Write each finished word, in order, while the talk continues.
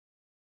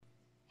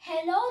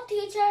Hello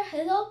teacher,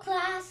 hello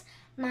class.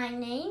 My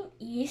name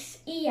is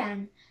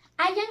Ian.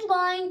 I am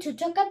going to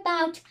talk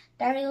about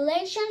the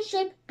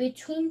relationship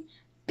between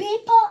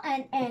people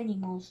and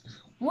animals.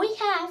 We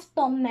have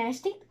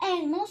domestic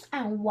animals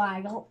and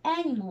wild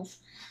animals.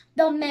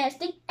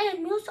 Domestic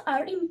animals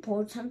are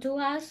important to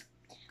us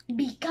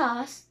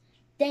because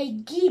they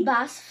give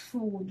us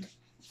food.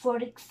 For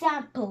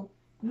example,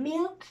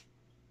 milk,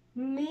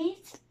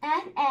 meat,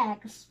 and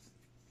eggs.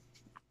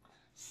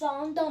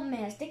 Some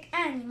domestic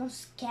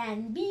animals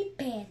can be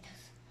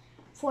pets.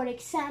 For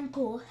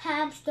example,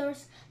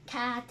 hamsters,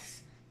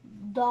 cats,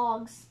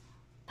 dogs,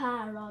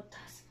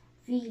 parrots,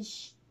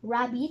 fish,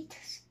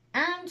 rabbits,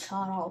 and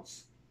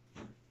turtles.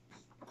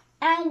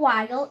 And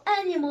wild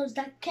animals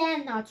that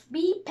cannot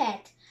be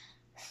pets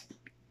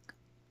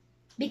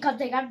because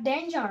they are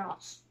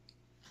dangerous.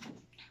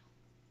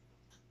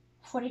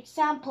 For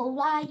example,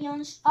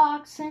 lions,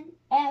 oxen,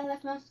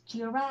 elephants,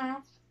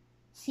 giraffes,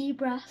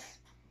 zebras,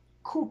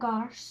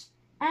 cougars,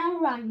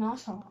 and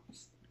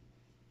rhinoceros.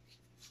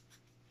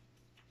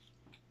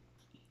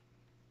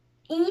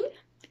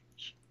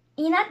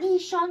 In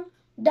addition,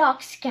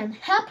 dogs can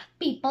help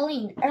people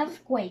in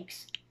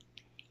earthquakes.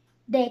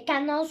 They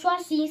can also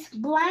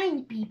assist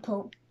blind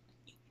people.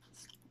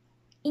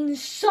 In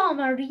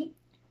summary,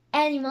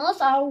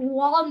 animals are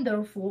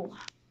wonderful.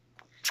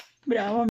 Bravo.